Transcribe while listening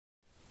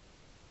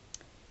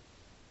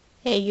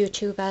Hey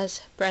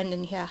YouTubers,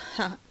 Brendan here.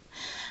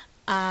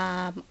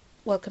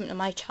 Welcome to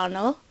my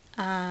channel,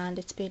 and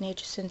it's been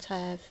ages since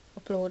I've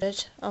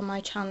uploaded on my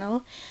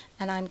channel,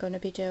 and I'm going to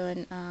be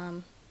doing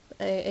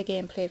a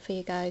gameplay for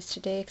you guys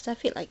today because I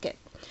feel like it.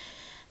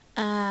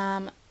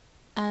 And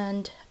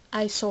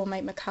I saw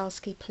Mike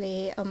Mikowski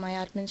play on my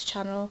admin's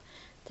channel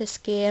this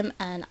game,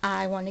 and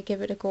I want to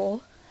give it a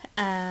go.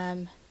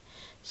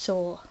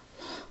 So,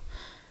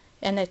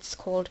 and it's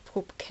called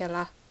Poop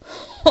Killer.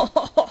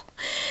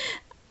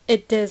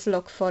 It does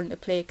look fun to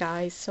play,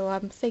 guys. So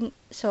I'm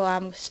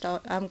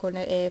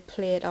gonna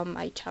play it on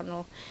my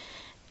channel.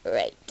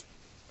 Right.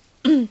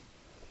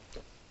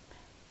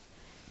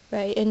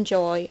 Right,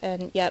 enjoy.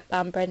 And yep,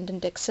 I'm Brendan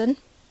Dixson,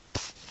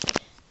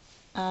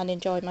 and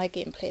enjoy my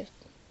gameplay,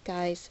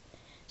 guys.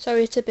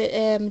 Sorry it's a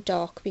bit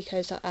dark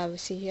because I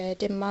obviously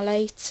dim my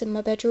lights in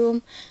my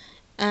bedroom.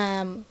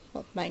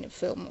 Well, mine and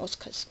film was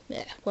because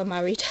yeah, we're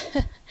married.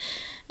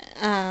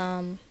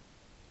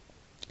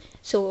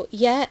 So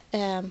yeah,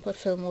 but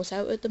film was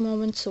out at the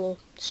moment, so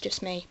it's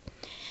just me.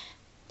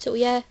 So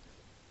yeah,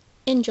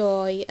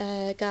 enjoy,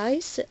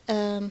 guys,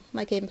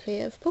 my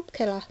gameplay of Poop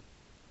Killer,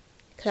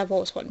 because I've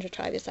always wanted to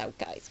try this out,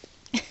 guys.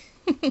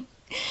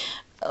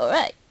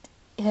 Alright,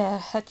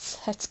 yeah,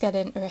 let's get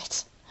into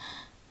it.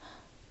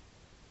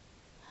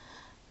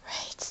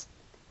 Right,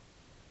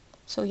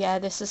 so yeah,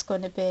 this is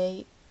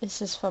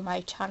for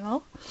my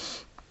channel,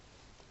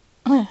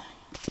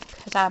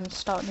 because I'm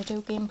starting to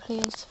do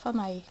gameplays for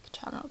my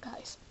channel,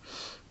 guys.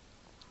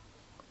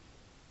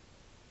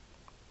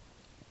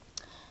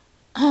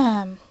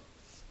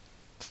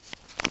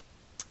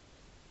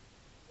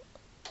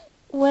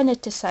 When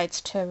it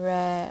decides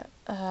to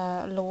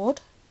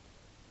load,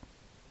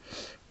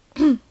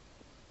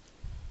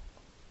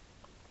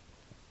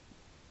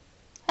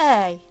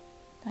 hey,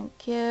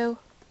 thank you.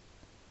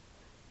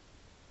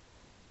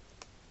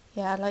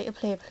 Yeah, I'd like to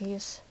play,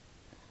 please.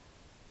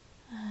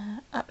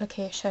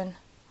 Application.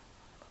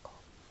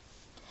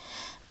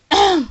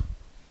 So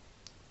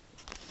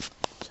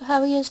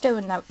how are you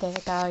doing out there,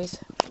 guys?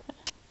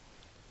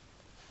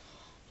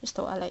 Just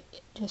thought I'd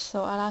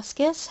ask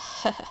yous.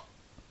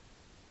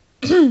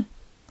 And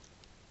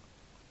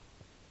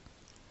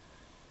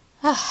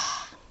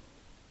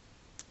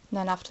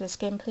then after this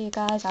gameplay,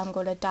 guys, I'm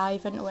going to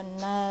dive into a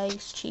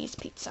nice cheese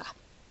pizza,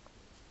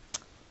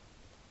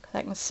 because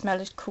I can smell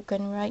it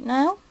cooking right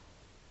now.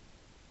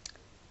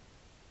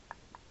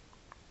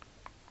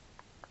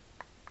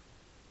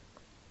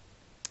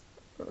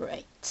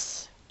 Right.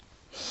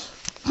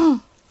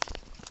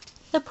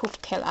 The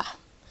Poop Killer.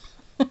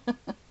 Yeah.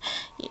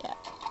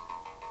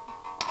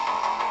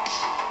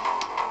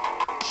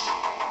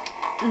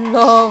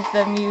 Love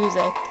the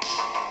music.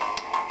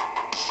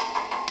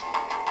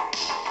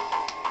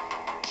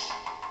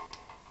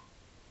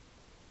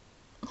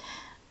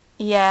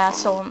 Yeah,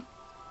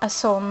 I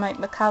saw Mike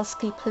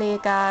Mikowski play,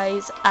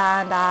 guys,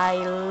 and I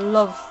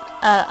love,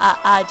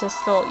 I just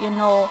thought,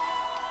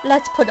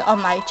 let's put it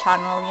on my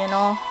channel,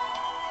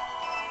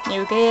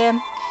 New game.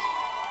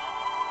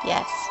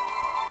 Yes.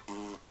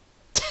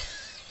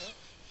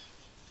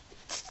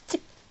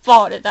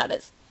 Farted, that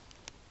is.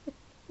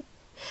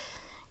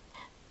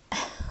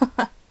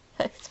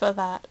 Thanks for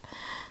that.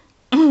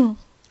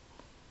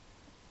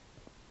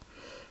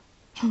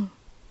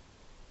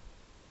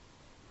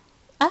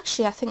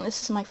 Actually, I think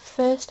this is my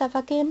first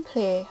ever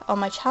gameplay on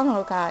my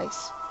channel,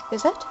 guys.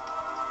 Is it?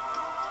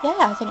 Yeah,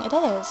 I think it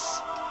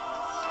is.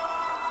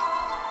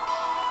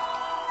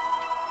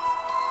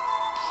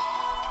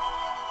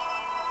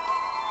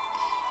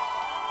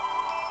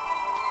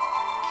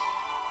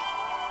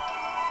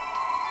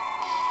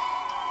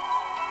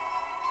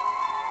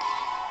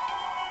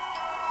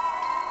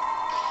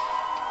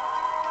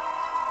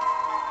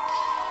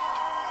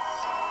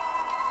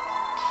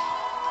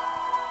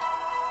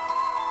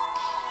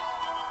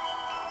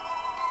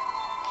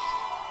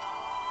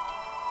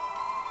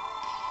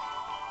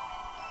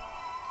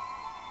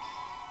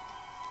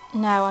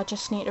 Now I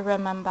just need to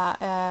remember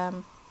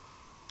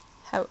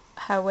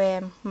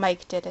how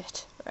Mike did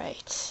it,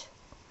 right?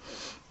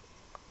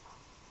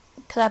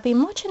 Because I've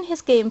been watching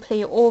his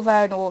gameplay over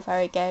and over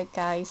again,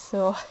 guys,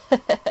 so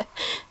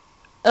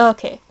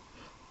okay,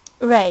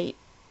 right.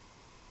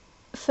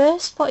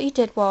 First what he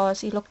did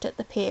was he looked at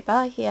the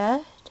paper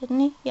here,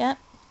 didn't he? Yeah.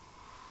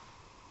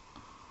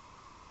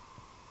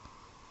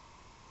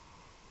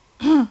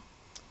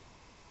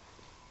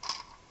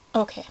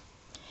 Okay,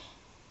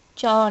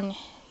 John,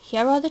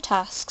 here are the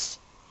tasks.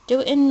 Do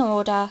it in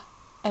order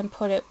and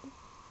put it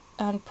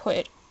and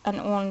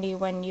only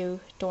when you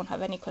don't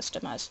have any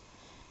customers.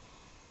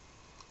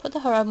 Put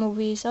the horror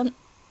movies on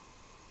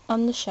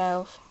the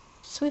shelf,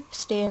 sweep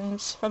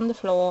stains from the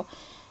floor,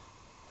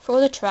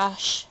 throw the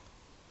trash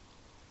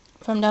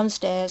from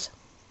downstairs,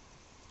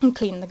 and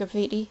clean the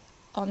graffiti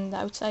on the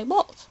outside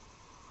walls.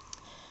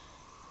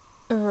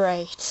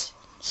 Right,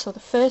 so the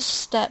first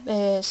step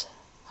is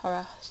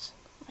horrors.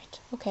 Right,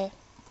 okay.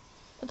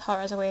 Put the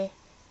horrors away.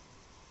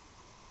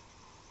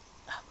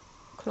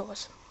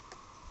 Close.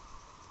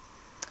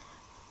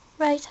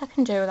 Right, I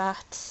can do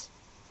that.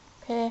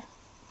 Okay.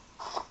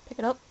 Pick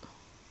it up.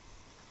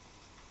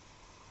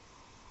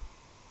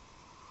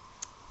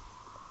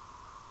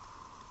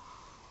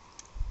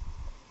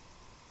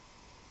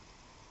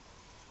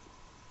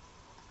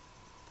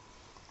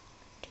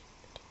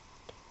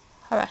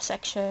 Horror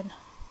section.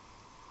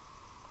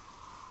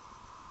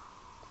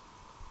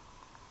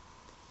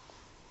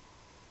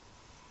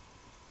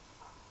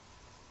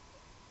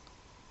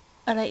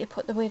 I'd like you to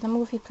put away the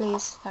movie,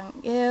 please.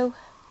 Thank you.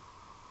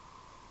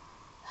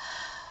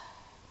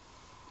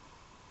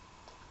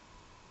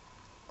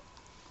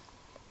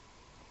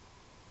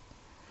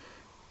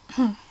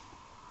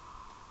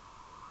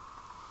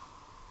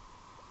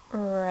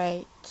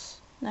 Right.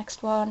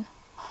 Next one.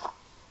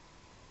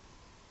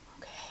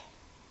 Okay.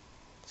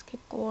 Let's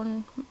keep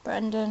going,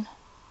 Brendan.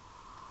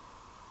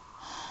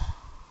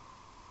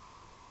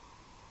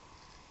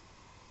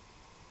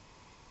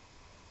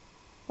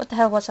 What the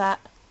hell was that?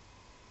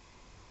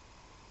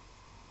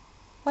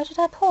 Why did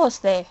I pause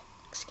there?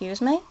 Excuse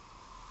me?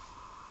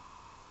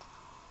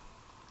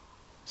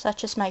 Is that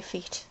just my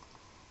feet?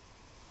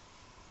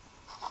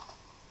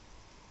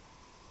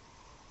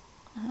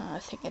 I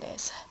think it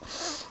is.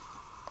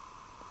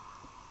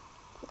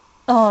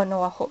 Oh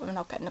no, I hope I'm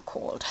not getting a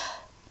cold.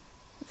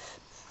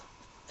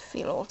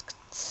 Feel all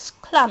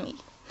clammy.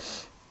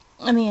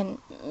 I mean,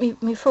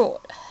 me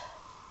throat.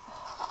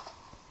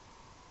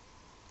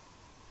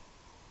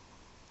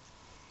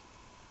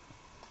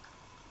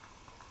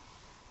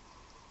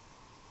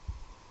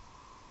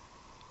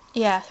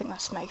 Yeah, I think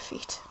that's my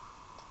feet.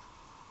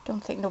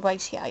 Don't think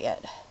nobody's here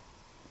yet.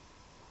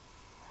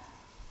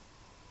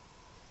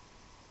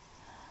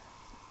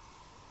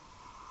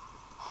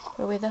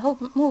 Put away the whole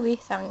movie,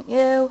 thank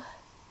you.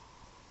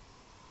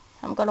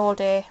 I'm gone all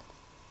day.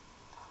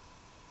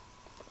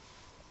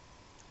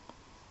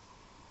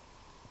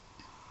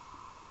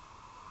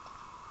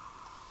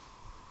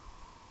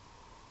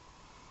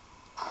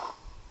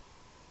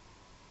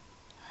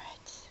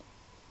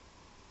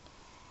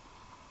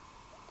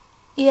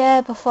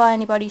 Yeah, before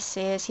anybody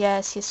says,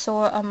 yes, you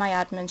saw it on my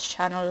admin's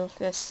channel,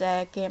 this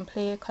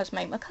gameplay, because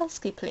Mike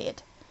Mikulski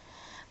played.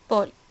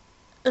 But,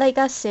 like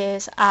I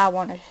says, I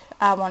want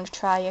to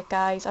try it,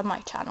 guys, on my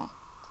channel.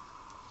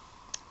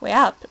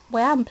 Where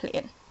I'm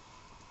playing.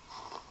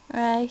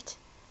 Right.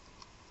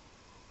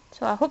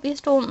 So I hope you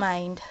don't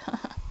mind.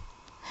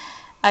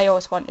 I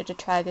always wanted to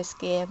try this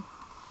game.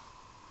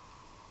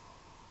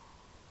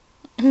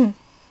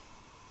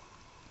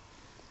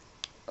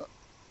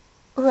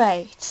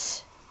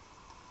 Right.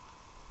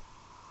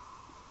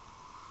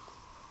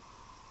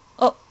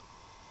 Oh.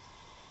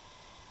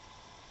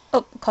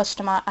 Oh,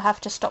 customer, I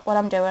have to stop what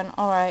I'm doing.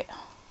 Alright.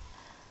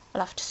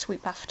 I'll have to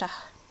sweep after.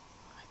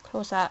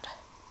 Close that.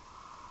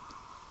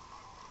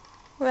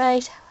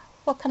 Right.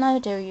 What can I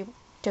do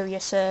you,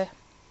 sir?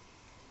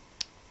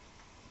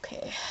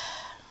 Okay.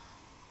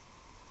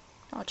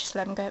 I'll just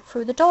let him get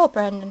through the door,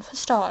 Brendan, for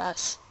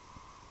starters.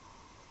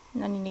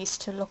 And then he needs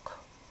to look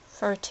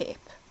for a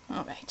tape.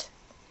 Alright.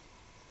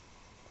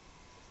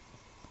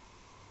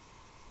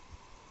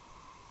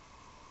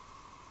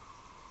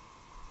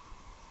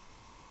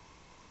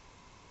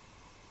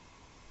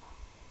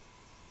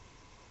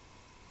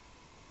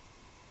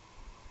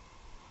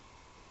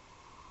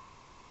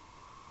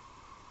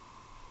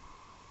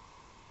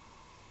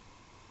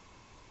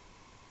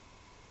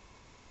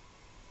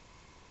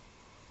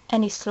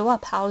 Any slower,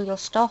 pal, you'll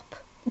stop.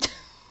 I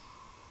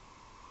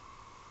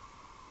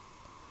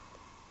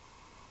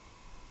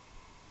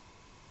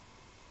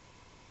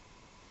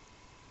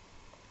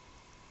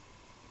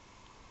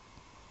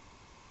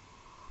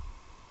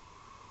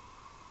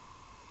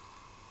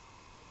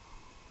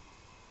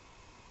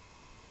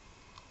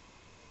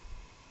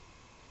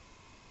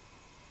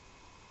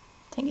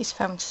think he's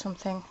found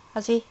something.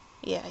 Has he?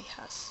 Yeah, he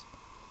has.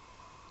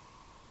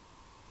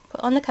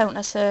 Put on the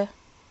counter, sir.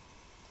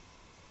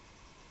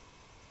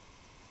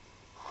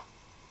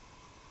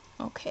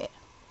 Okay.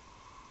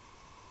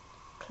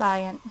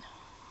 Client.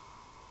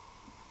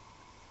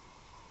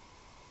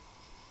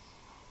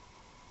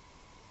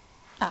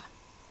 Ah.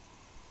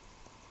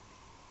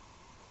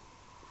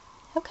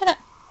 How can I...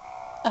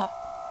 Oh.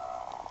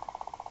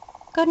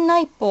 Good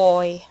night,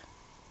 boy.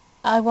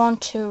 I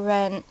want to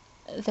rent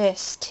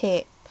this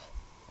tape.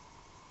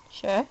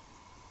 Sure.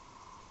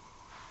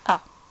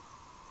 Ah.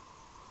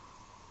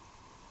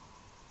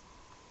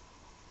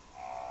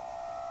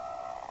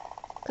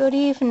 Good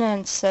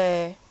evening,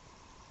 sir.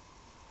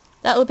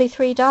 That'll be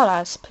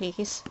 $3,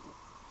 please.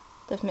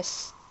 They've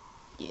missed...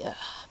 Yeah.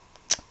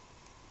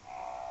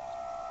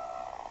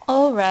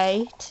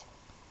 Alright.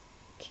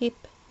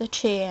 Keep the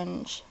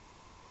change.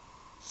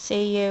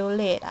 See you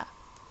later.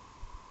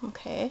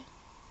 Okay.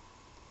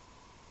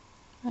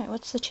 Right,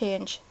 what's the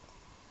change?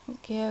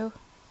 Thank you.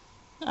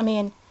 I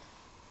mean...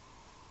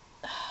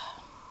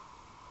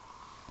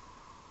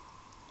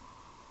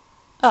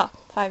 Oh,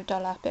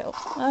 $5 bill.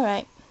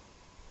 Alright.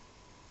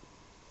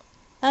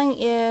 Thank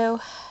you.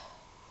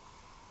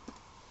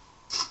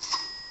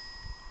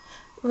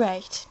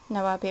 Right,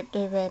 now I'll be able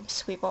to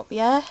sweep up,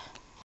 yeah?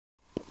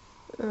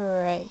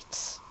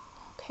 Right.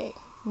 Okay,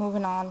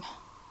 moving on.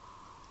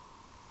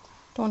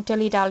 Don't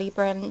dilly-dally,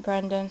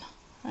 Brendan.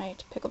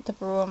 Right, pick up the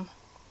broom.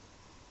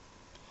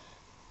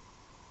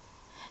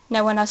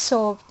 Now, when I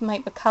saw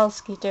Mike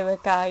Mikulski do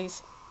it,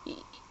 guys,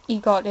 he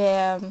got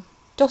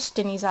dust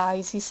in his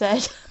eyes, he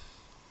said.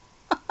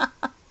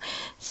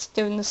 He's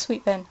doing the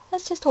sweeping.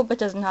 Let's just hope it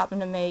doesn't happen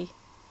to me.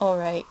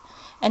 Alright.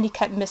 And he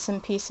kept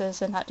missing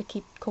pieces and had to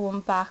keep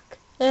going back.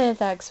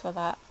 Thanks for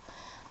that.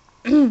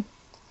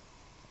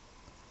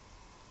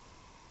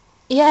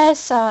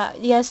 Yes,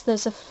 yes,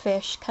 there's a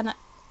fish. Can I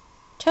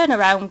turn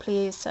around,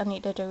 please? I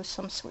need to do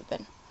some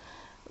sweeping.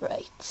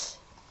 Right.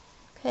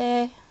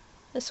 Okay.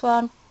 This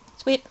one.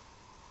 Sweep.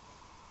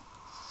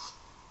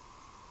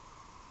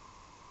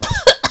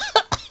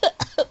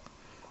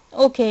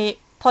 Okay,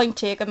 point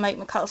taken, Mike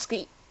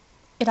Mikulski.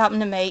 It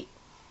happened to me.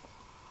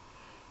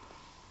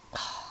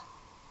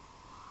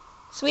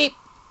 Sweep.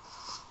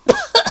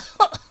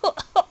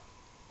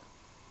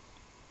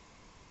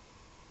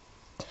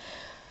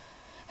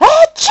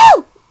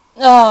 Achoo!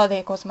 Oh,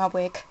 there goes my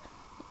wig.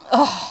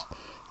 Oh.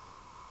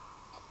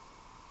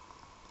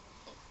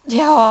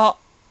 Yeah.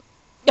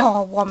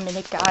 Oh, 1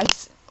 minute,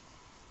 guys.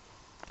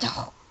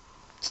 Oh,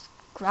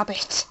 grab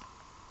it.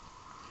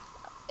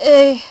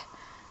 Oh,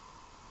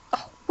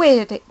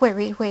 where did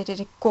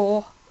it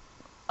go?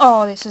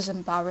 Oh, this is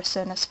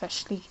embarrassing,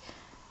 especially.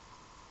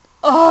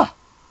 Oh.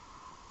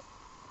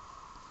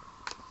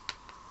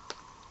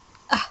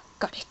 Ah,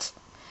 got it.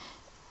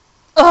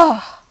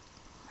 Oh.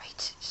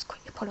 Right, just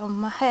quickly put it on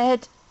my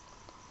head.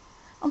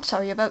 I'm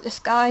sorry about this,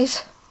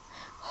 guys.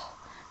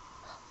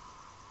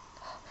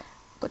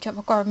 Good job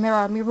I've got a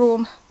mirror in my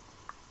room.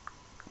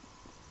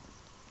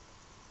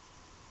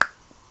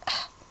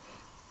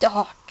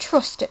 Oh,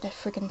 trusted it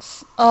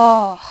friggin'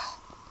 oh.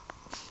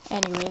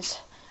 Anyways,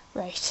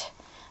 right.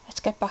 Let's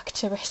get back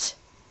to it.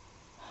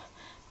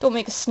 Don't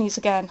make us sneeze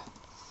again.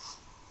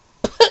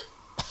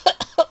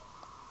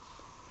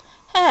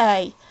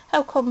 Hey,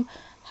 how come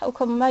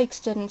Mike's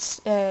didn't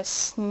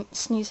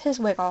sneeze his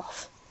wig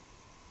off?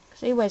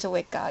 Because he wears a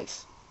wig,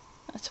 guys.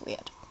 That's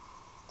weird.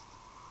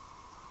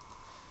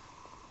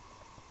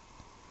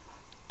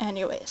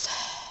 Anyways.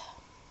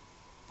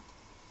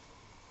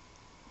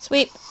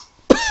 Sweep.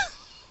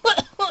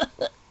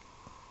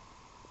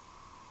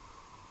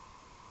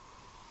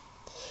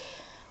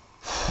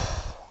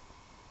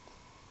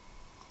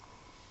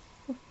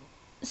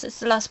 This is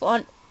the last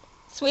one.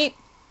 Sweep.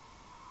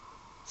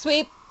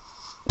 Sweep.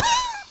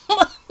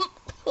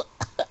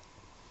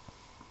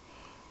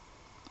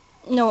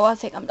 No, I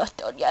think I'm not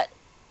done yet.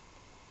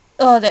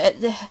 Oh, there.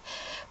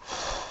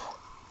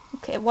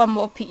 Okay, one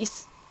more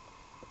piece.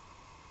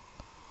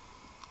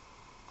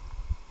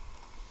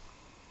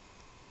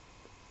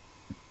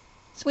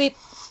 Sweep.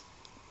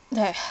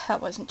 There,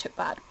 that wasn't too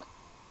bad.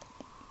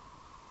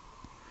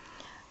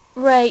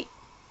 Right.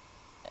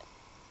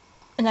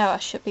 Now I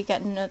should be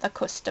getting another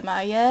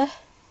customer, yeah?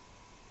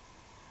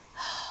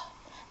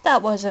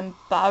 That was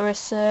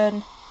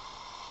embarrassing.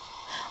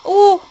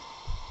 Oh!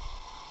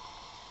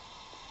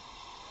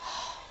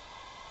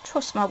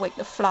 Trust my wig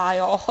to fly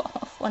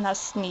off when I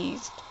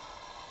sneezed.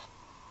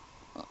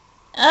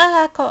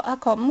 Ah, I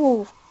can't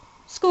move.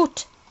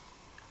 Scoot.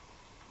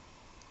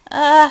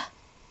 Ah.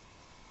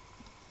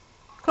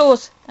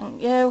 Close.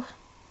 Thank you.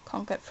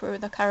 Can't get through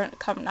the current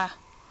counter.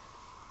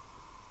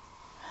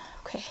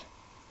 Okay.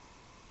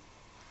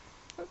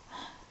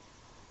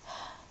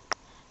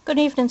 Good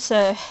evening,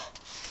 sir.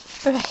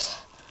 Right.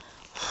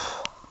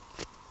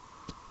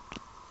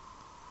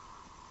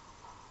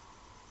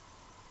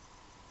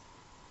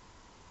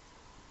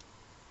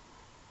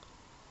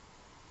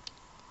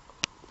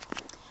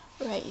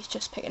 Right, he's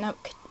just picking up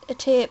a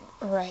tape.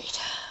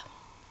 Right.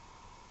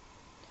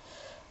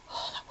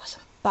 Oh, that was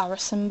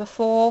embarrassing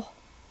before.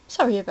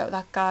 Sorry about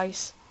that,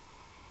 guys.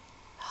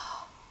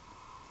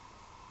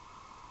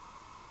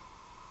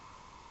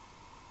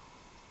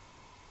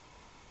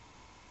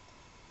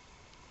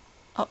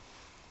 Oh.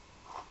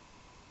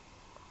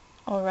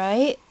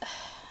 Alright.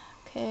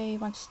 Okay, he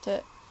wants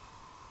to...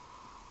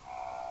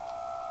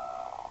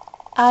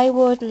 I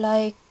would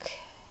like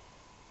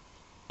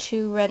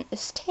to rent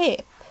this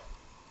tape.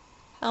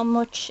 How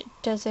much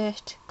does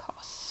it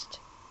cost?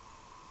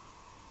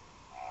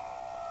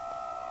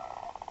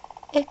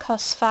 It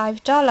costs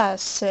 $5,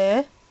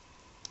 sir.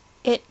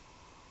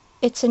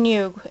 It's a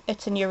new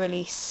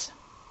release.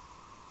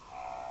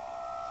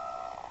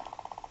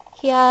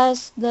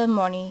 Here's the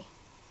money.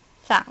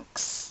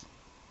 Thanks.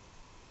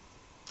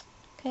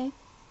 Okay.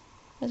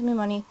 Here's my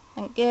money.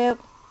 Thank you.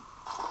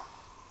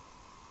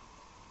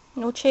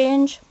 No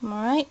change.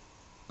 Alright.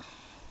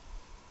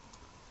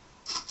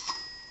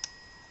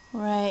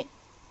 Right.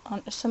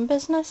 On to some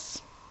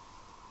business.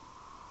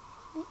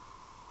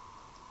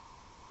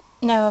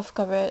 Now I've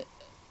got to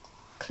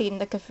clean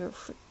the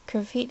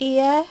graffiti,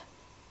 yeah?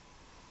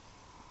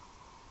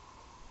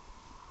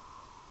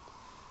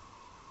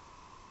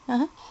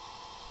 Uh-huh.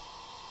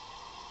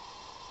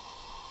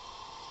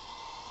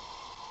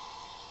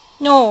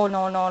 No.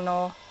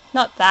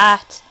 Not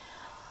that.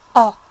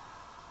 Oh.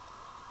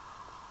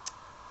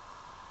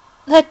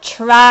 The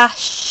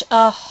trash.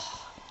 Oh.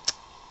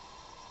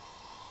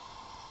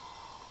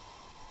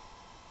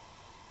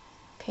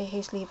 Okay,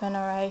 he's leaving,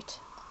 alright.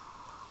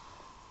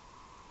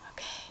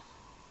 Okay.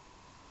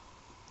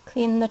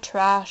 Clean the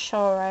trash,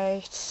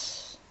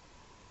 alright.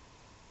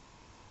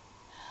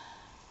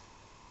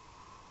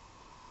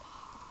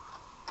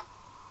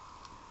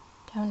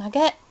 Down I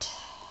get.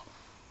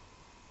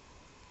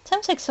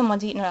 Sounds like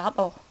someone's eating an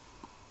apple.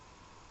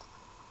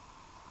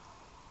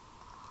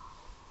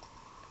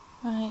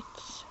 Right.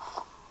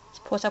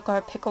 Suppose I've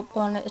got to pick up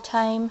one at a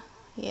time.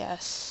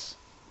 Yes.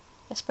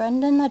 Yes,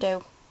 Brendan, I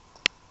do.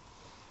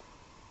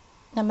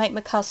 And Mike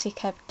McCalsey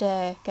kept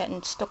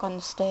getting stuck on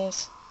the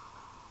stairs.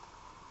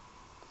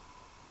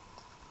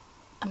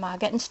 Am I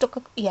getting stuck?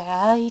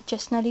 Yeah, he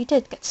just nearly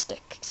did get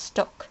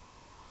stuck.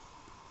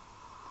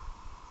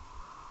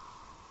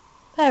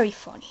 Very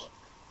funny.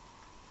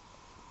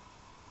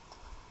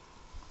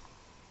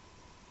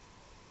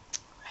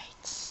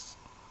 Right.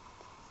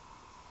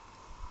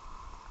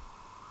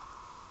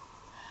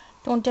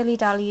 Don't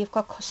dilly-dally,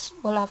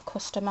 we'll have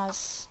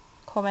customers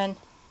coming.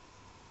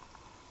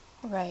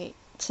 Right,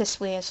 it's this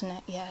way, isn't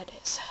it? Yeah, it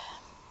is.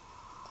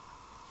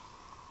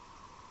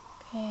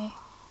 Okay.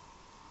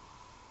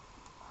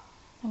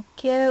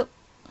 Thank you.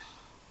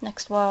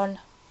 Next one.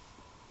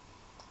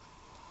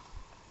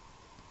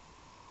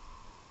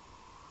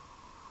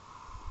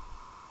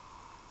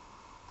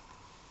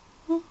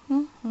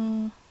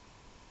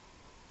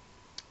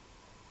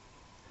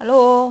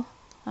 Hello.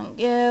 Thank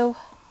you.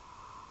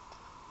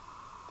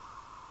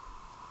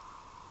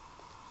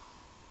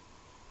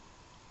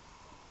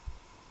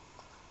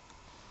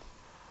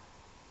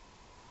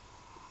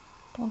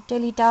 Don't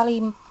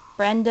dilly-dally,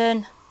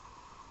 Brendan.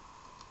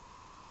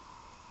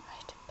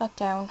 Right, back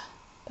down.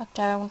 Back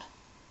down.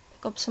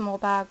 Pick up some more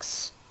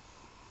bags.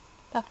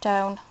 Back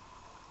down.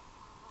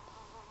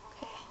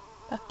 Okay,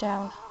 back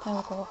down. There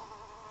we go.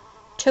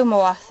 2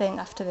 more, I think,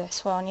 after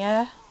this one,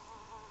 yeah?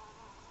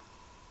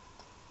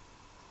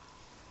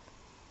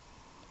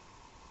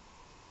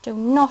 Do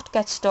not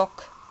get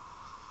stuck.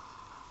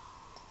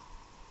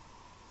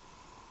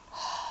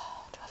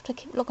 Do I have to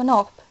keep looking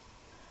up?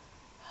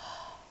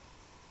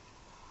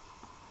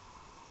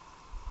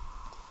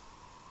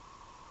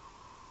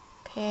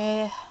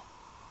 Okay.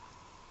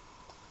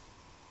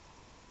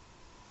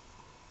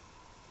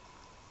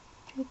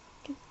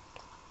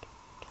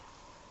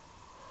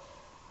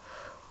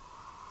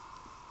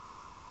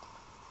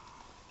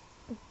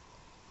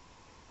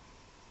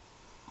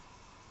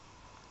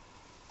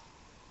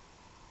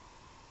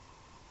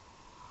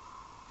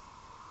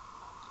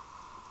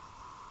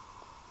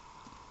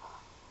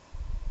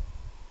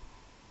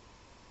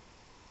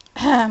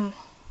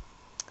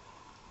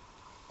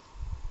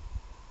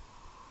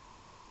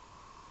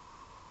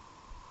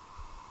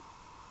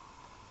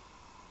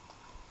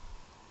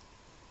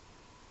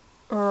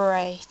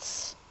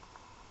 Right.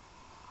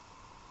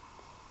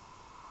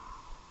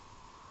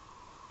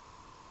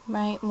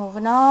 Right,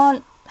 moving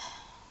on.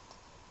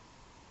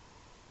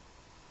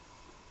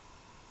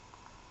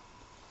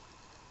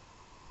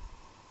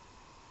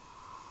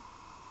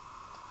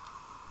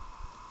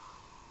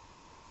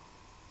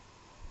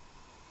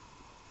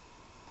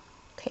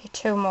 Okay,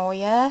 2 more,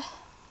 yeah?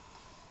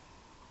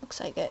 Looks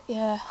like it,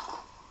 yeah.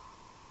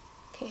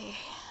 Okay.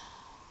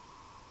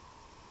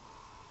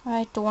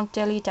 Right, don't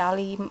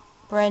dilly-dally,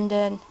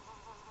 Brendan.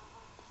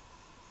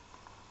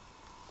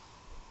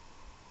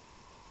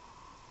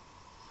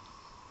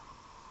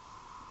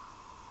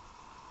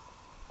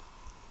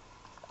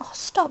 Oh,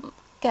 stop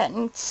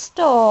getting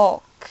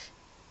stuck.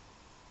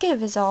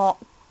 Give us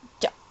up.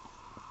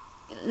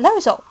 Let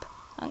us up.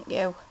 Thank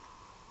you.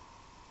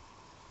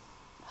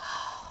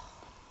 Oh,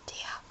 dear.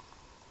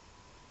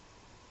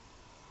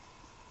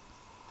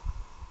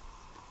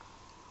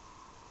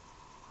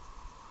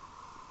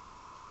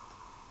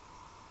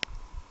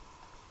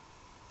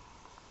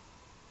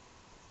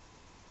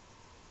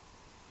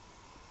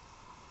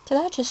 Did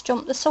I just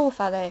jump the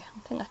sofa there?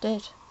 I think I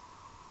did.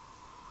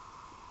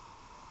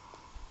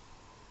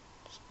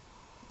 Just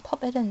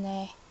pop it in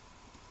there.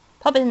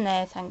 Pop it in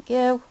there, thank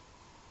you.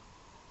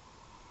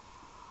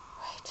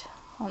 Right,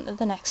 on to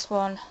the next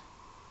one.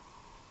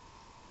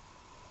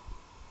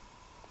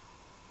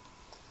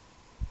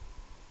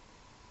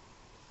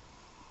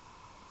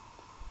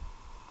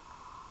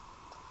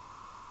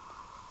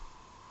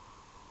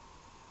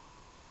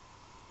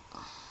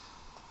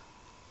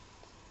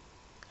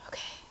 Okay,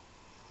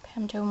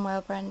 I'm doing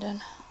well,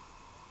 Brendan.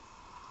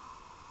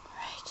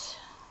 Right.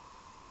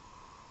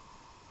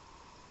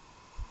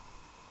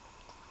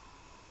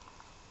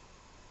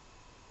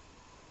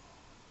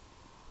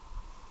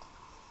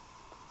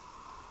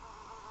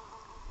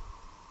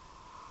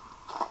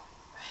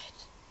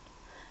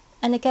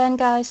 And again,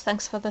 guys,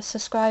 thanks for the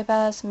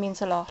subscribers. It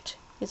means a lot.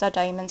 These are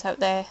diamonds out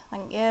there.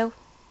 Thank you.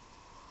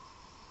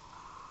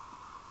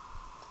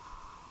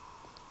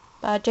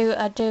 But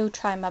I do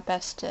try my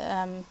best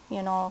to,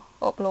 you know,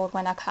 upload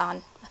when I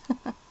can.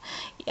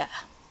 Yeah.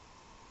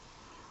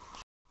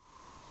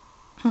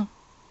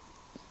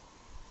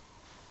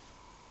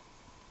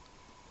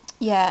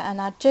 Yeah,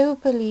 and I do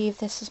believe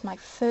this is my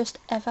first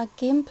ever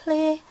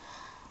gameplay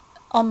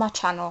on my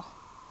channel.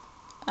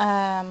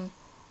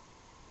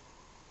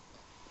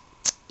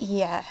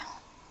 yeah,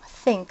 I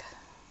think,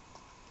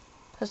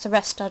 because the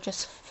rest are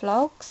just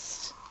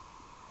vlogs.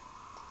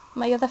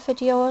 My other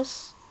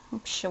videos,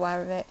 I'm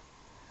sure of it.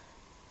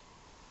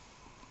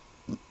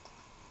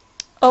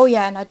 Oh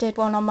yeah, and I did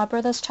one on my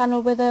brother's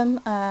channel with him.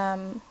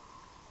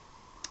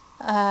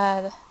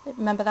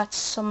 Remember that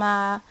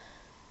summer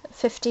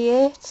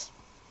 58,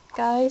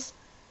 guys?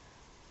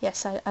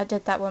 Yes, I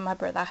did that with my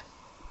brother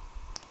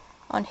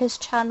on his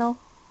channel.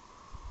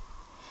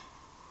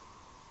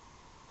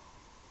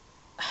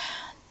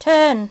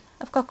 Turn!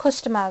 I've got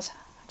customers.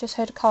 I just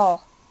heard a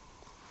call.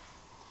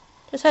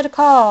 Just heard a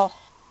call.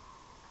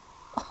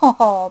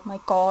 Oh my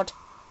god.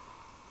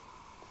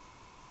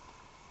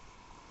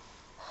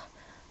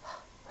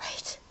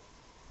 Right.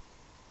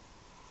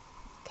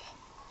 Okay.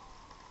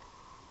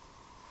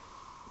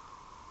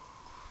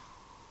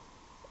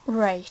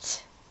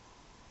 Right.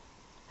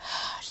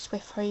 Just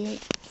wait for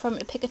him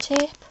to pick a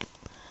tape.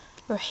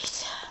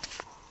 Right.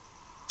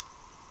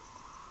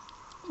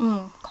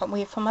 Can't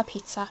wait for my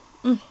pizza.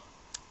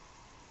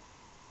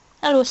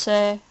 Hello,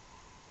 sir.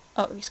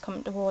 Oh, he's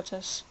coming towards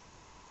us.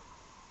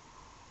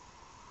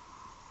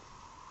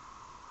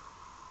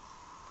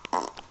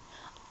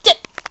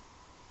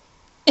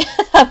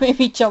 That made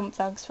me jump,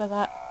 thanks for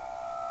that.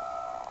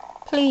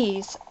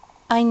 Please,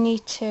 I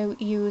need to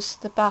use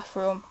the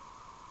bathroom.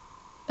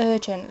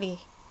 Urgently.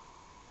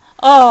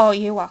 Oh,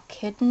 you are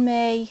kidding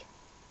me.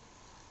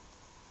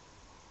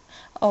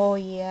 Oh,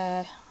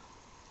 yeah.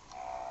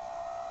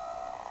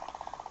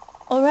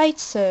 Alright,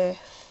 sir.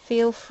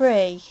 Feel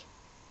free.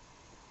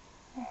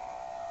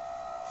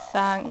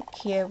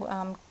 Thank you.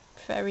 I'm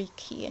very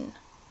keen.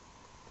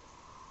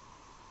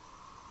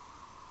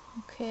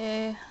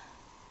 Okay.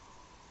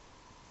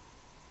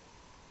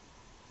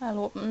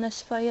 I'll open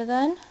this for you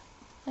then.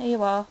 There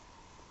you are.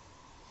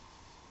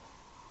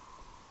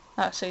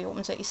 Oh, so he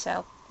opens it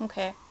yourself.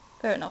 Okay.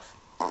 Fair enough.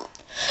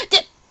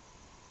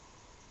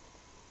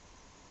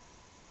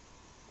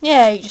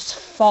 Yeah, he just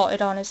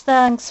farted on us.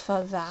 Thanks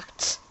for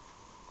that.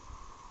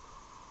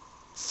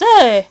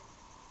 Sir!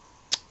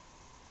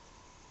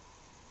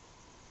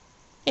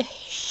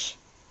 Ish.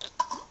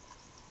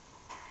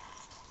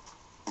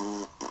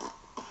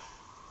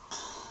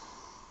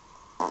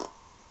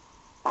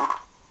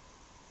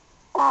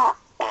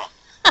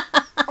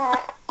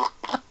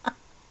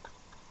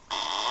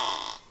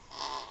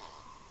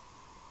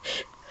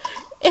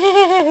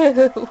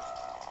 Ew!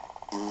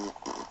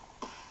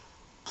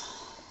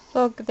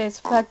 Look, this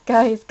fat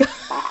guy's got...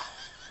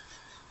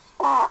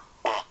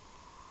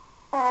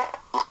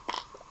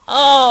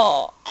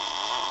 Oh!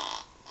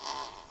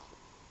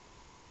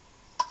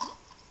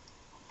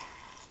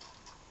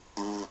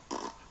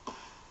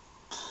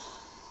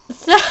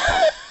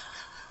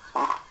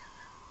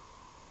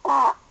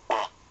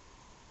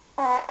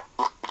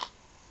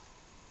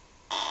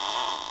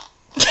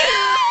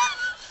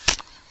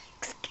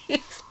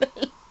 Excuse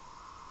me.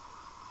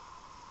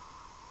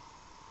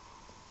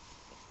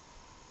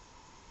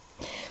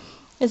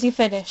 Is he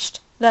finished?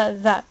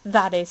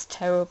 That is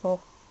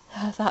terrible.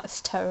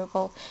 That's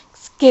terrible.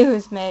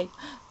 Excuse me.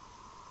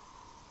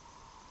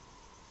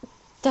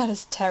 That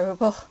is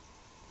terrible.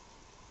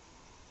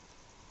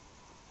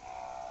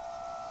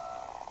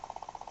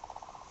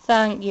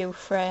 Thank you,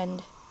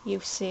 friend.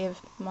 You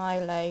saved my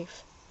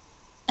life.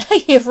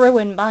 You've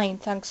ruined mine,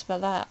 thanks for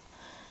that.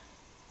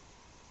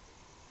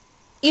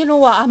 You know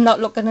what, I'm not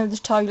looking in the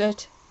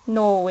toilet.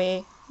 No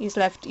way.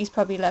 He's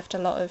probably left a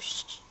lot of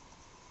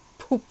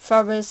poop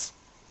for us.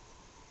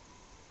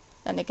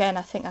 Then again,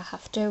 I think I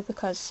have to,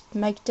 because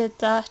Meg did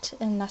that,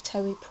 and that's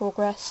how we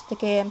progressed the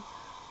game.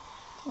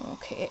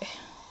 Okay.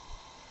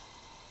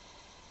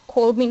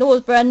 Hold me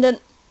nose, Brendan.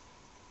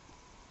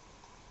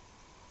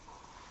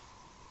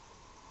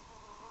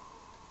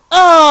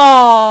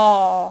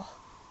 Oh!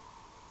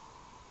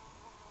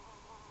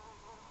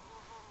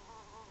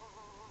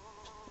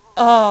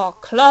 Oh,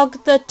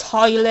 clog the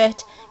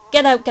toilet.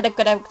 Get out, get out,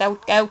 get out, get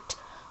out, get out.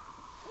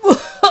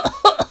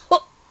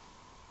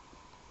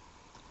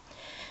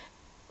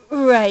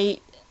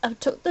 Right, I've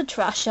took the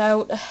trash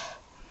out.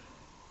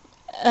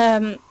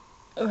 Right,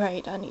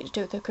 I need to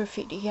do the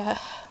graffiti, yeah.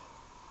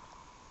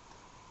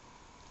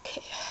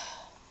 Okay.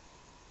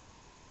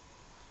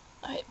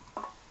 Right,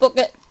 book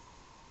it.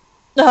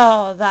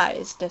 Oh, that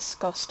is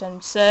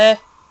disgusting, sir.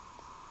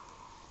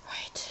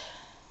 Right.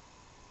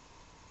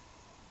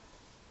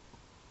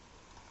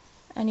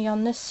 Any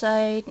on this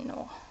side?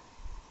 No.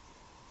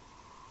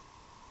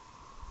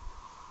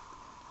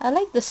 I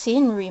like the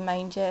scenery,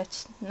 mind you,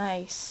 it's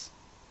nice.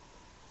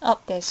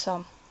 Up there's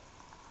some.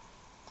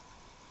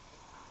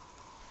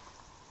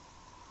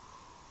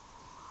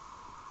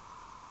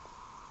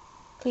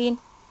 Clean.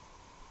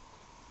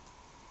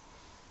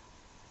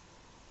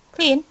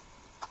 Clean.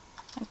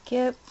 Thank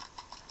you.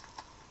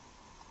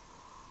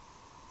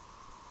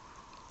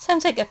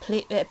 Sounds like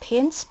a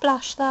paint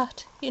splash,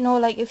 that. You know,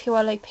 like if you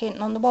were like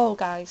painting on the wall,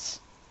 guys.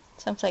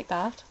 Sounds like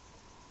that.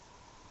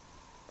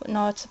 But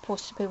no, it's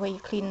supposed to be where you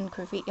clean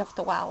graffiti off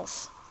the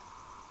walls.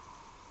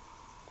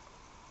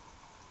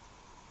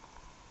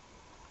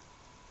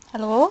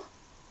 Hello?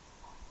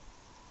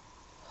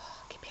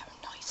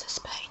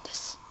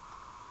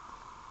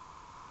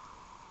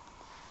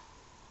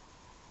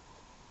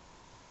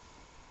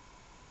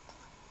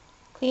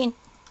 clean.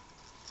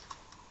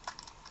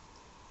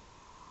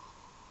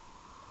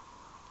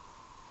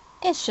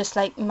 It's just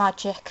like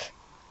magic.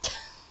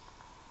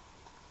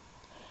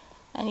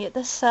 Any at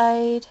this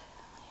side.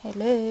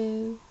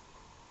 Hello.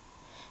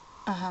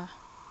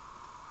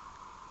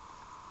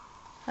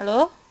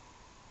 Hello?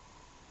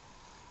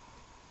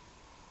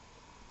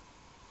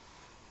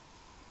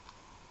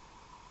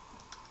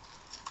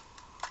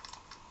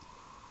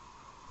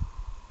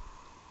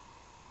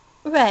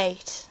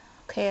 Right.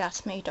 Okay,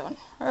 that's me done.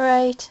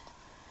 Right.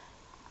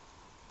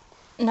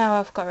 Now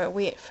I've got to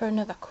wait for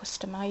another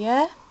customer,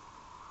 yeah?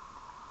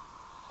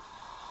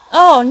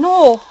 Oh,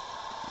 no!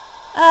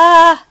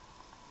 Ah!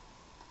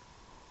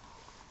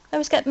 I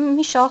was getting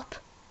me shop.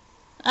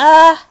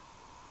 Ah!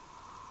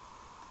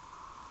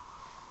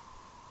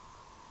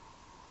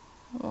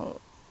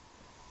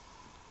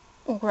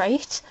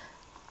 Right.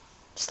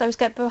 Just I was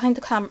getting behind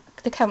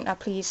the counter,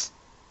 please.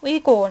 Where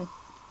you going?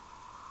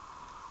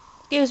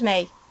 Excuse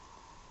me.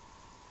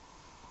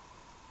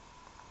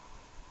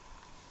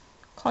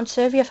 Can't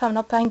serve you if I'm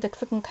not behind the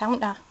freaking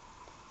counter.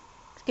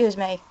 Excuse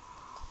me.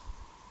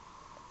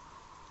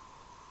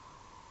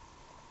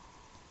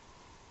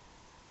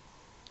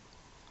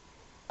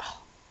 Oh,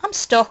 I'm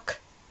stuck.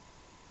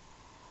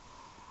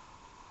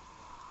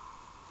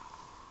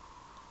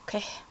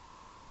 Okay.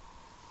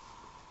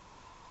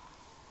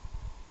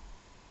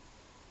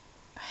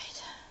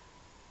 Right.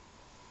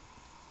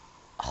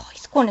 Oh,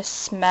 he's going to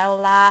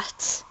smell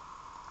that.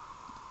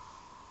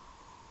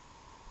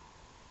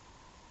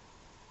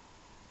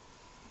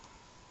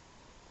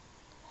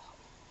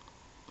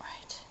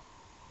 Right.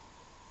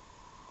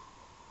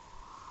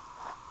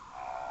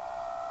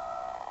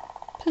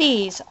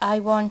 Please, I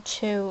want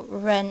to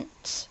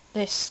rent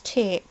this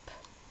tape.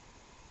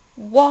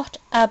 What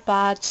a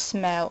bad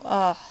smell.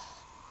 Oh,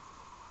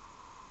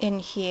 in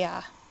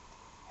here.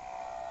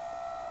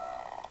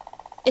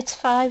 It's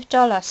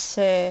 $5,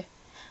 sir.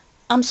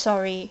 I'm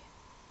sorry.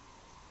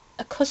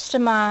 A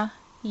customer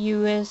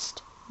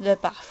used the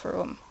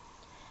bathroom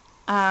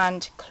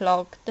and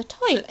clogged the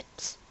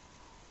toilet.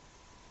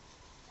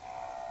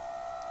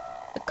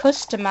 The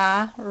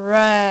customer,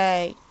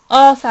 right.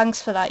 Oh,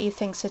 thanks for that. He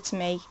thinks it's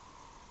me.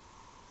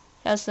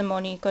 Here's the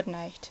money. Good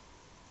night.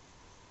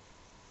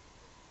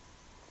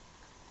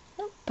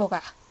 Oh,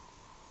 bugger.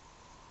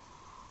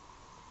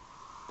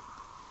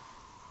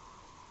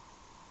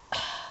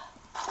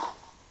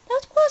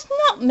 That was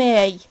not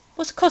me. It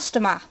was a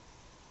customer.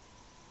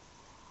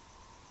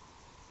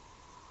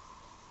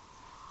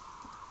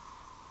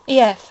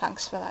 Yeah,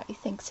 thanks for that. He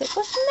thinks it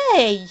was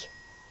me.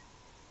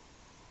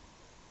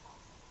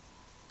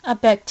 I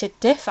beg to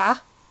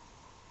differ.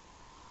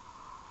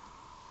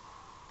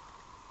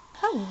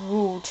 How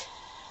rude.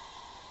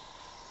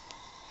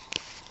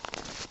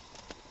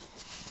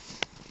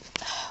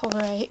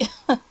 Alright.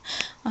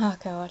 Oh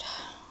god.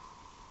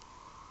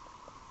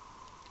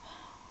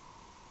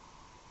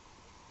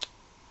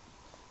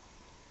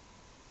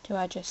 Do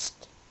I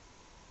just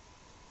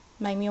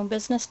mind my own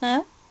business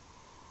now?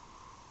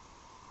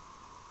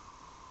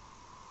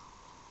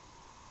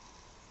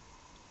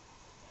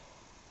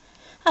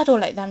 I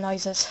don't like them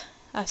noises.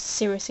 I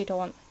seriously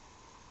don't.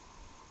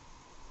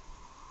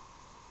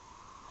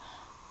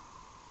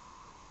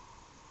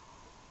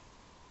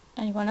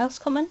 Anyone else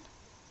coming?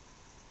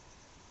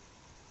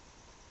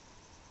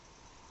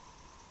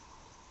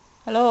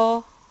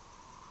 Hello?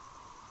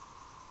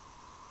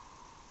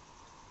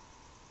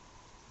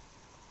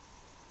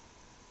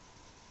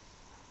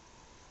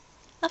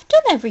 I've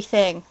done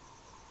everything.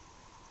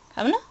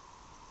 Haven't I?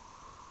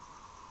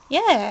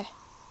 Yeah.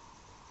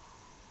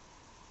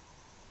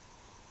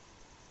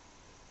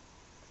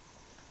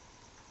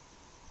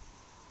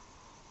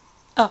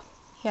 Oh,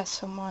 here's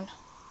someone.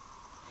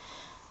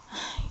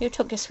 You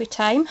took your sweet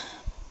time.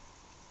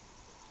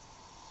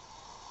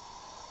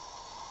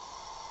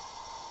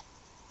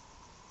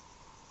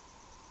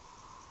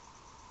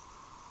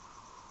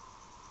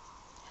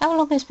 How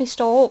long is my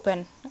store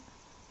open?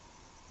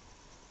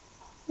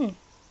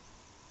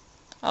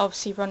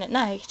 Obviously run at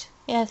night.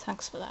 Yeah,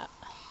 thanks for that.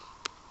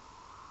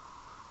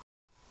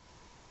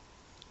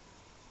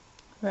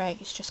 Right,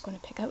 he's just going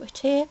to pick out a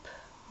tape.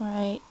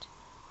 Right,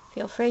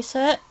 feel free,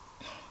 sir.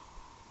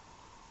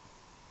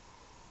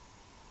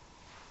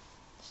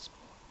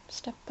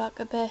 Step back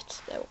a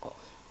bit. There we go.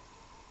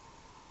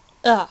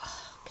 Ugh,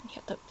 can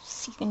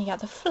you hear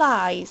the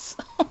flies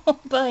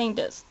behind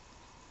us?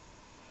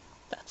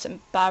 That's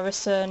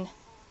embarrassing.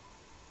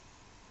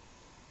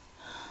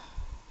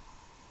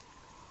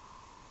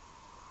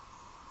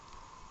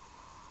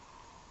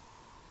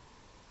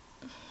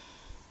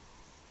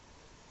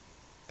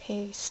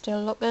 Okay,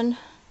 still looking.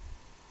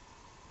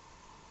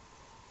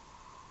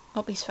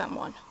 Oh, he's found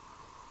one.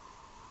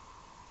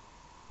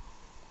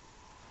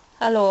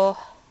 Hello.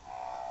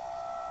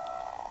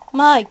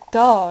 My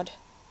god,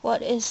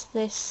 what is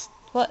this?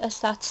 What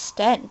is that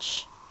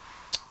stench?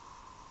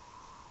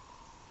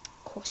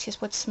 Of course you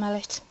would smell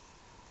it.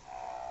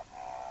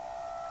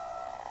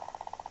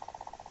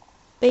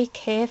 Be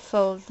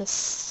careful, the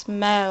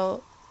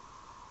smell.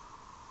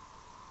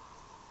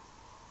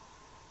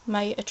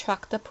 might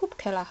attract the poop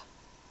killer.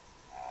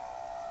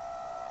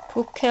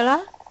 Poop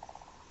killer?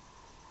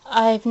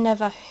 I've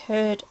never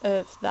heard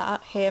of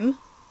that, him.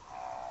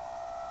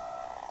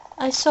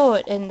 I saw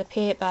it in the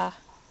paper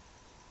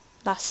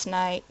last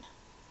night.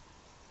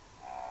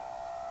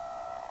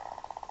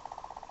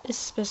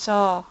 It's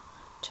bizarre.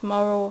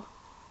 Tomorrow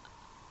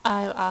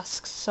I'll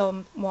ask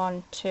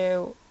someone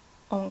to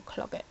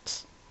unclog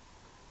it,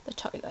 the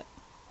toilet.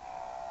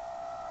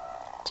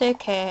 Take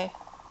care,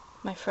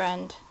 my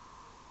friend.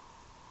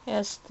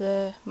 Here's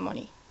the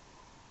money.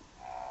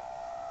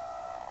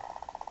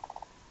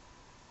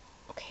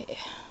 Okay.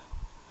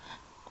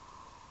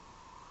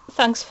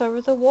 Thanks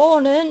for the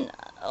warning.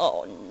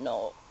 Oh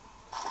no.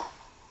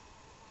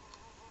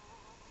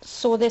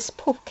 So this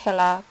poop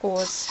killer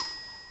goes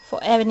for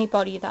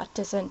anybody that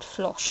doesn't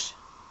flush,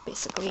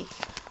 basically.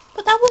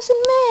 But that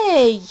wasn't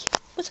me.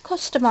 It was a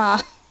customer.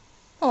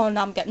 Oh,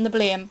 now I'm getting the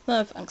blame.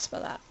 Oh, thanks for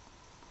that.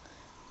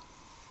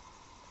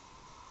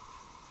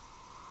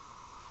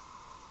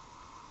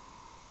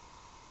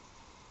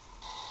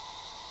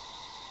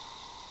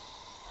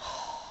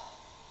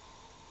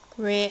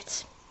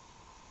 Great.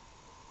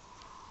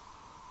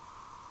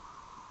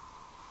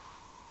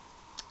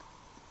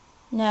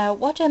 Now,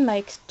 what did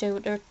Mike do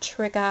to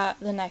trigger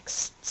the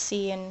next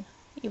scene?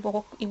 He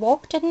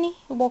walked, didn't he?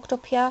 He walked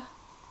up here.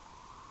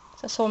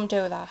 So I saw him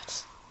do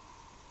that.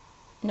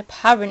 And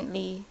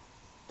apparently,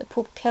 the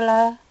poop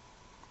killer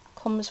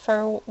comes for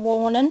a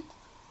warning.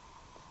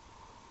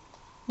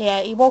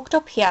 Yeah, he walked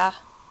up here.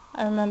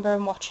 I remember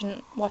him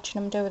watching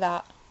him do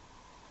that.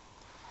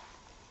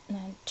 And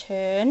then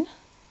turn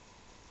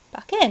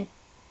back in.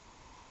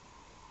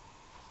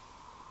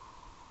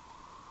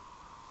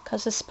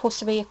 Because there's supposed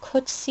to be a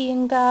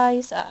cutscene,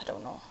 guys. I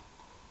don't know.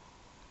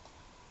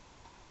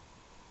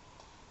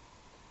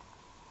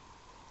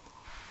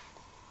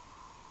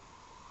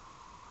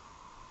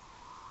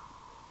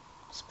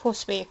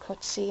 Supposed to be a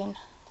cutscene.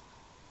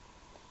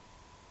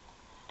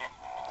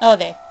 Oh,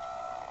 there.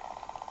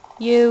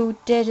 You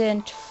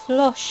didn't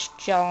flush,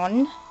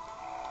 John.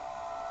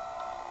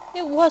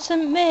 It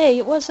wasn't me.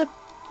 It was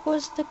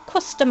the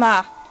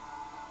customer.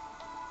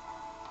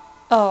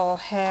 Oh,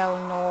 hell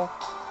no.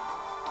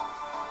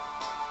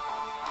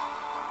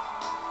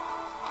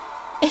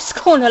 It's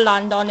gonna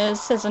land on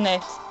us, isn't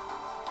it?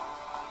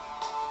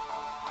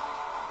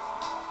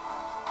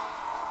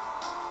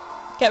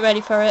 Get ready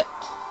for it.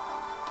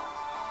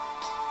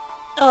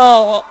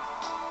 Oh.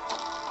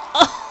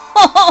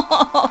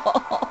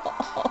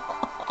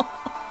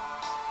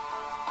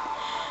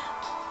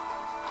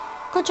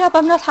 Good job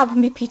I'm not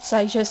having my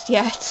pizza just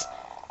yet.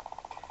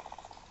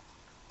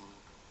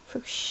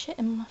 Threw shit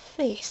in my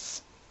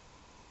face.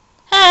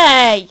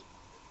 Hey!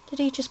 Did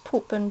he just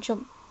poop and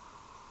jump?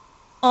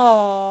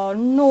 Oh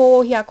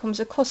no, here comes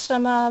a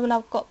customer and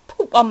I've got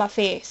poop on my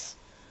face.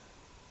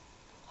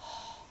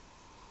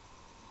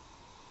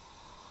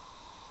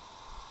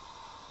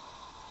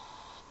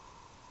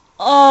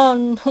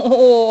 Oh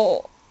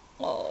no.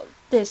 Oh,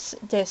 this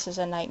is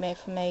a nightmare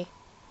for me.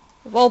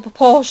 Of all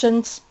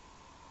proportions.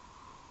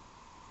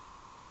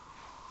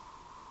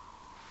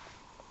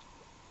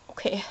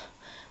 Okay.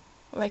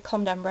 Right,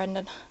 calm down,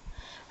 Brendan.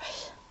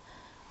 Right.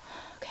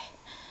 Okay.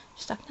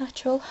 Just act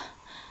natural.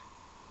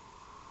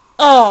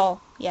 Oh,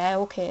 yeah,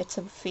 okay, it's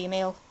a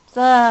female.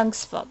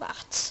 Thanks for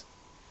that.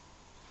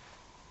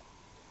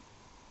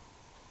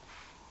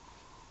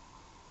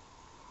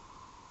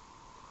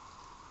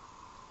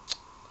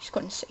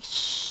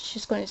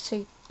 She's gonna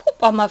say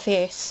poop on my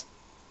face.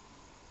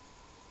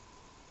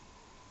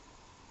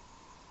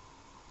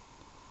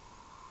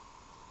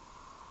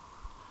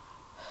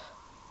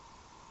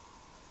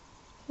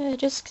 Yeah,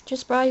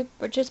 just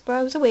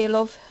browse away,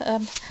 love.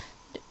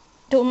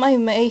 Don't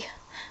mind me.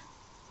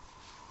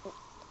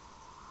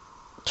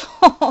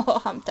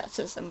 Oh, that's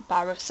just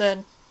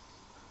embarrassing.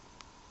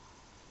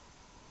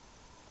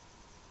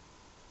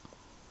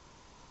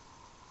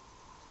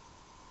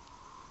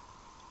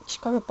 She's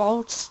got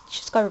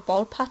a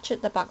bald patch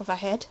at the back of her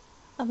head,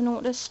 I've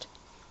noticed.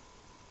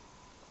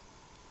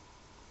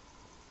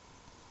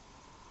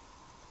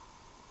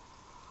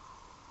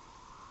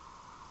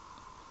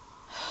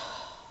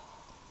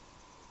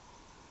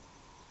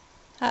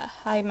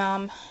 Hi,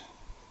 ma'am.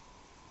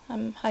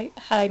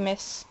 Hi,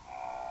 miss.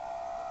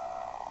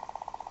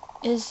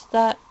 Is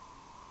that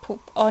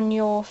poop on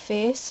your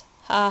face?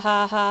 Ha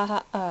ha ha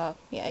ha. Oh,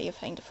 yeah, you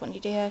find it funny,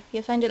 dear.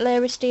 You find it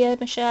hilarious, dear,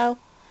 Michelle?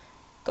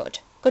 Good.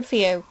 Good for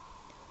you.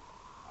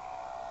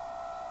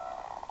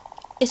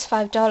 It's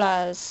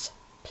 $5.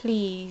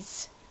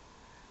 Please,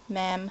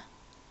 ma'am.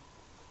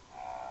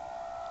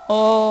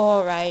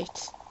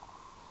 Alright.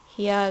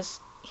 Here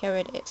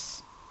it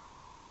is.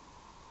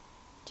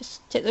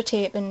 Just take the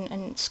tape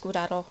and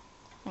skedaddle.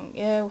 Thank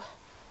you.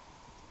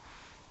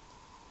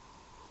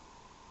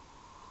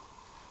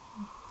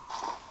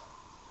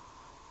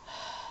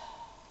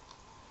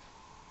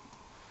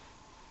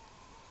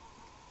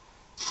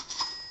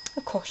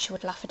 Of course you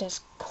would laugh at us.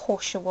 Of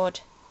course you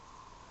would.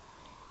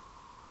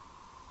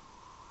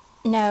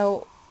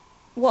 Now,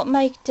 what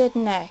Mike did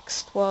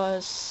next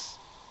was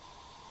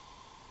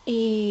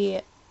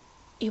He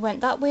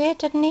went that way,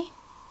 didn't he?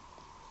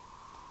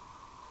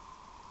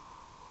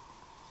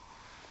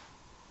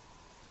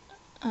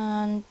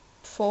 And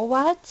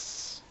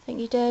forwards, I think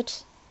he did,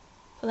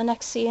 for the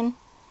next scene.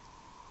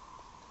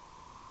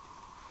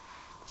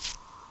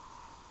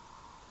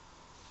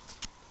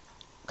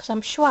 Because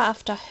I'm sure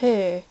after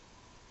her,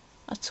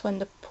 that's when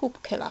the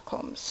poop killer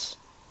comes.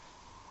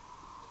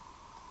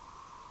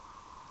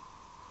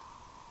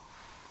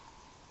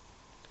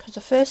 Because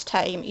the first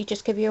time, he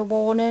just give you a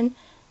warning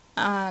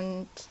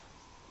and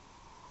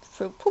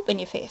threw poop in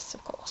your face,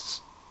 of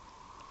course.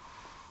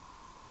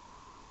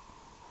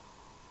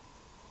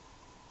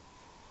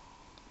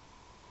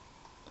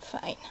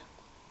 Fine.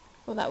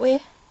 Go that way.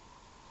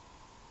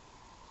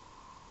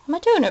 Am I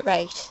doing it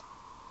right?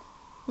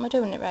 Am I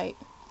doing it right?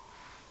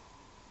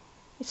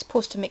 It's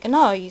supposed to make a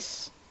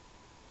noise.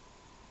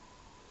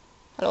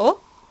 Hello?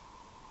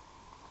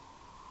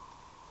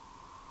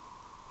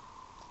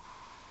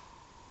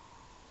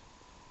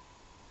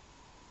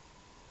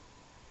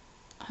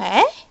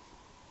 Eh?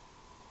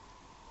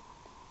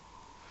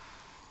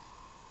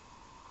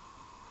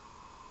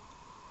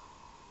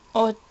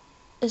 Or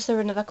is there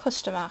another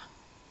customer?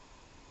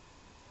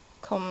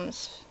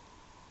 Comes.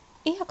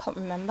 Yeah, I can't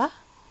remember.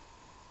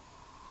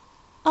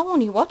 I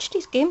only watched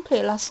his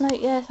gameplay last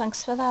night, yeah,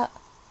 thanks for that.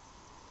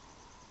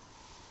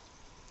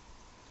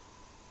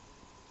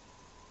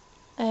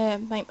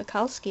 Mike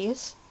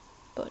Mikulski's,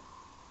 but...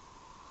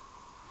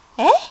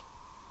 Eh?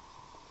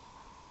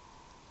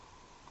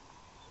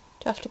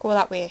 Do I have to go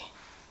that way?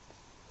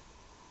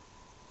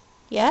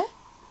 Yeah?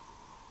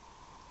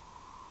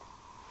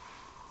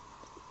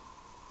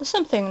 There's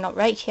something not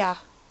right here.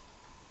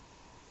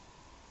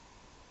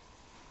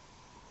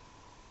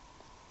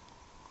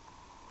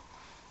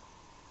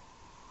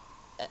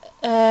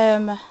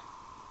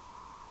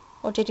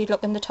 Or did he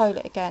look in the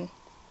toilet again?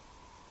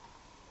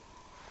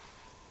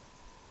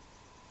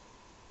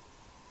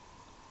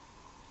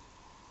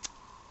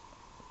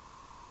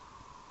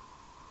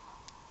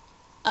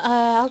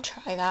 I'll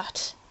try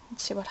that and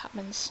see what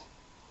happens.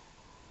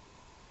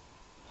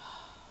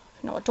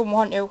 No, I don't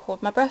want to.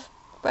 Hold my breath,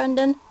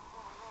 Brendan.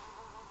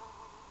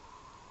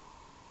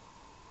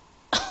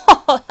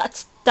 Oh,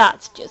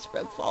 that's just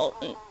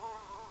revolting.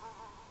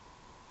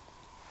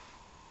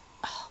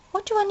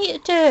 What do I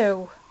need to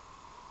do?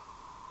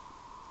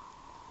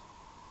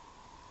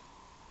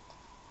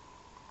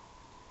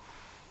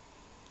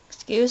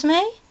 Excuse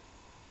me?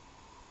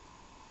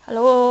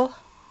 Hello?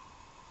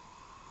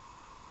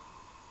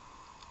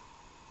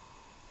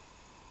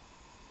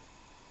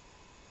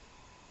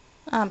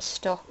 I'm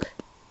stuck.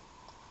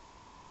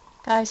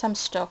 Guys, I'm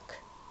stuck.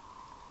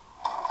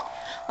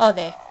 Oh,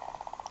 there.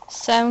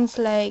 Sounds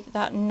like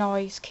that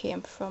noise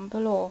came from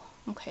below.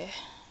 Okay.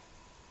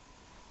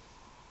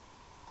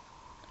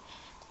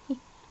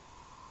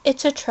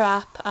 It's a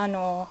trap, I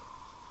know.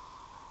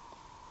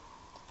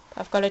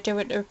 I've got to do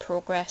it through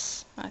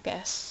progress, I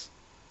guess.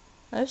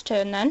 Let's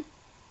turn then.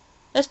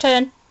 Let's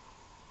turn.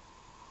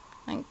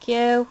 Thank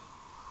you.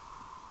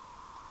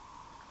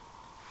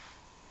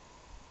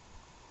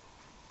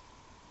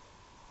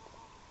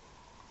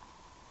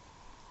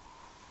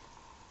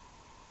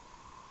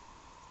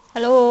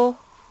 Hello?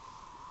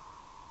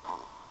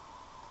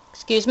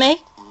 Excuse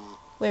me?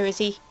 Where is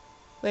he?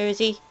 Where is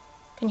he?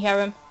 Can you hear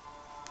him?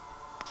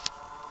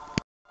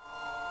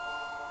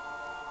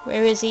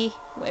 Where is he?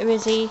 Where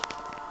is he?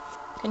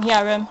 Can you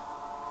hear him?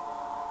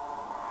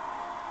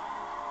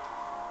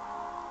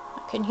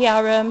 I can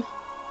hear him.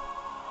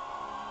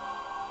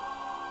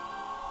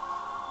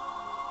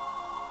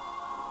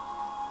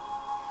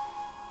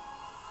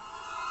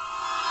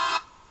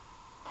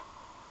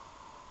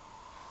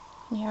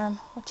 Can you hear him?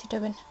 What's he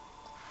doing?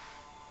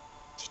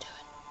 What's he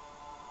doing?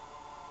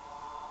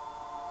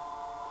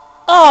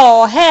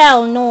 Oh,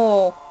 hell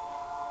no!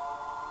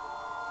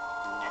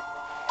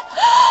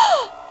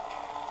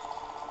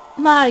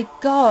 My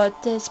god,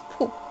 there's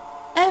poop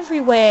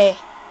everywhere.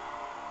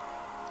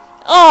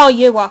 Oh,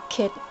 you are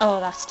kidding. Oh,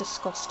 that's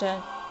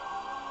disgusting.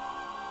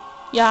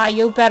 Yeah,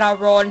 you better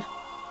run.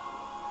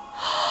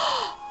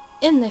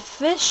 In the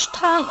fish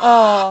tank.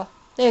 Oh,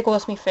 there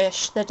goes me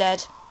fish. They're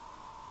dead.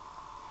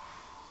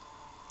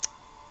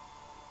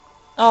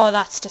 Oh,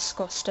 that's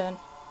disgusting.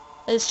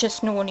 There's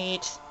just no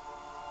need.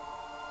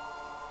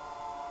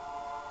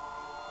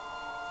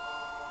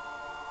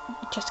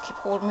 Just keep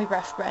holding my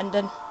breath,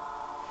 Brendan.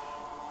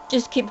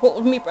 Just keep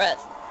holding my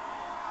breath.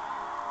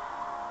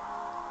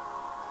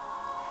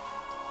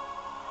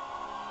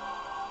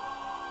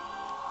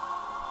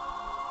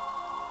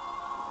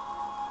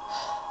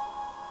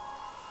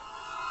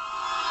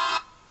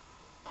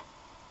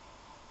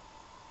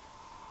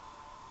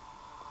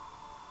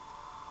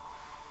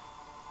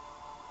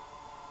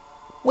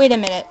 Wait a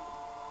minute.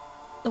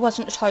 There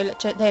wasn't a toilet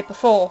there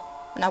before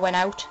when I went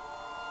out.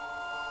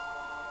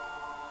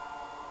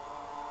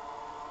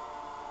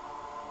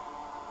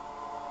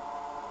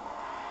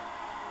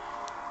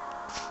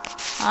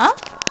 Huh?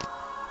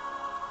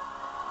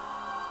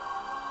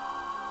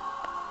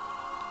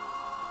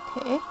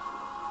 Okay.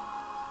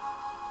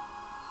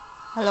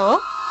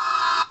 Hello?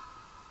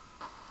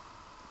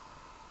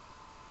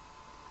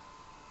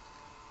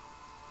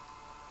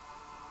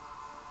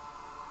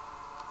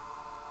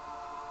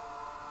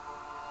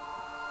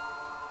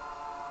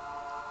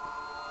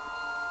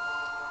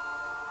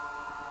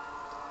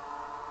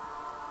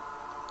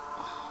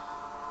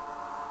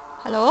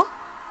 Hello?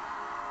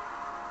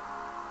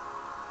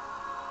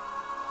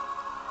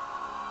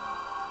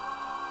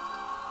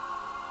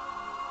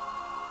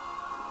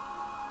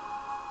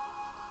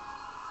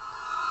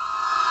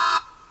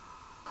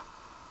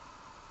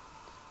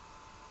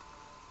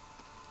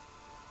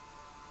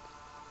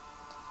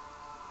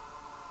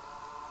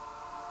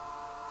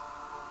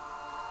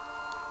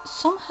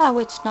 Somehow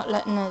it's not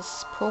letting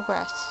us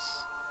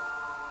progress.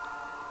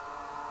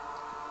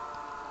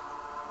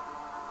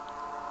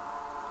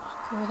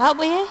 Go that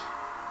way.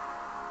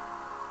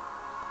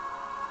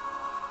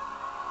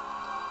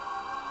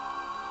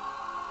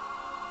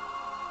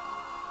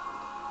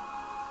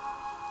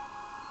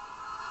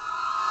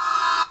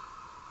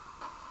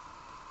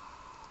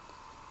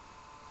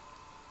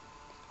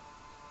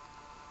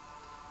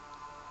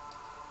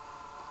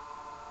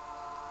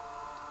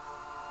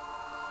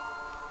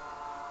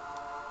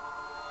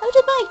 How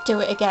did Mike do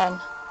it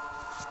again?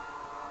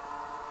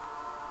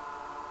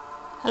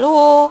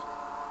 Hello?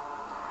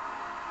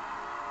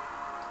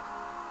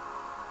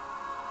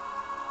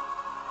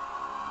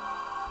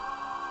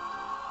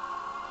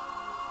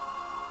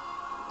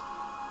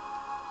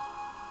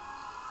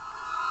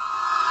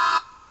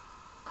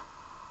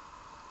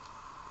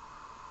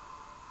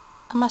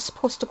 Am I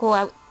supposed to go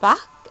out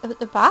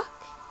the back?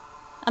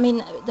 I mean,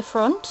 out the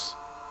front?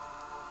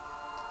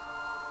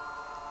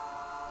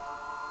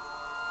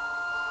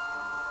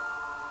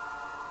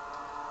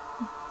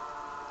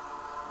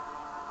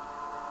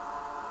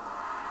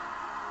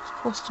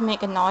 Supposed to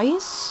make a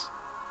noise?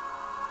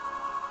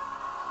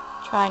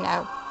 Try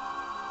now.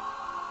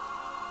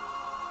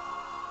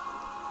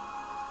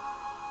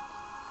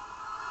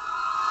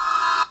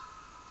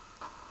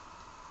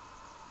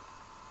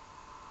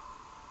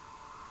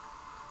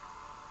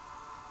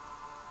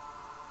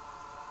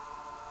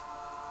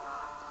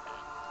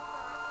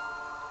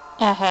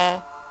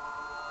 Okay.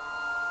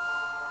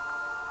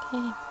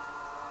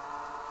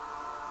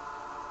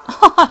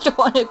 I don't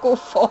want to go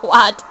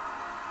forward.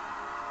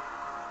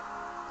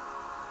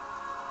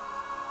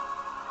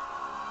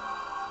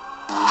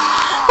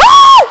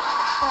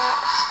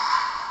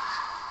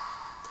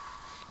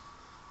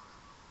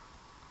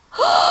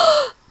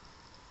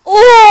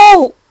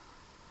 Oh!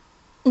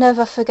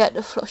 Never forget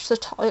to flush the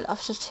toilet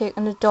after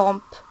taking a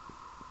dump.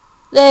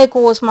 There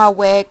goes my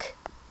wig.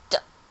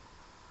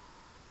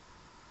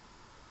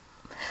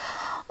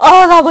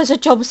 Oh, that was a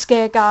jump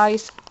scare,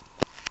 guys.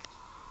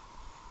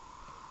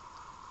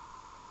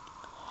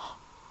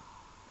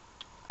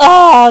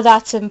 Oh,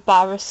 that's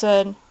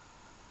embarrassing.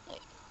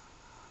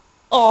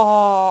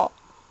 Oh,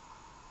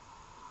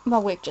 my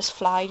wig just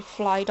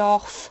flied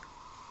off.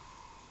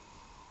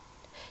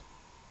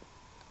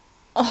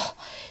 Oh,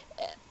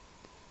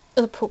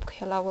 the poop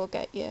killer will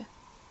get you.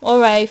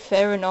 Alright,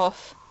 fair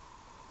enough.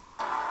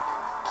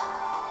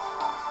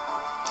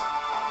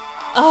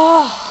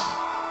 Oh.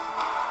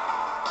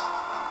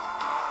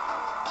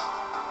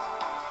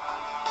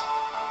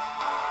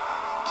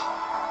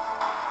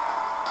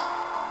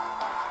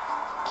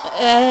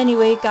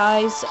 Anyway,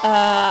 guys,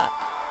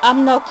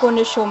 I'm not going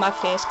to show my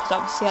face because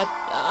obviously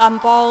I'm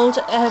bald.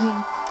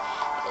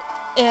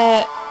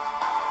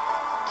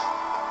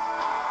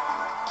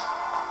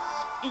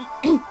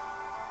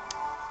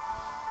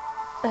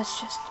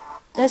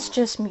 Let's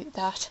just mute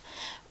that.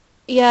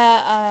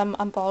 Yeah,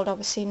 I'm bald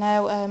obviously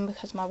now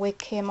because my wig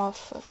came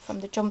off from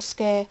the jump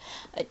scare.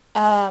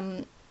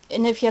 And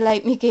if you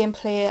like me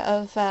gameplay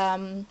of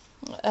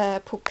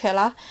Poop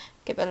Killer,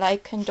 give it a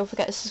like and don't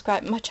forget to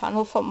subscribe to my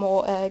channel for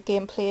more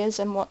gameplays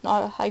and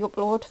whatnot I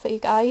upload for you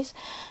guys.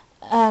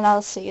 And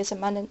I'll see you in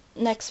my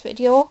next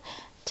video.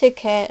 Take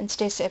care and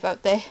stay safe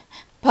out there.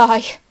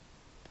 Bye.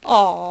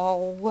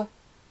 Oh.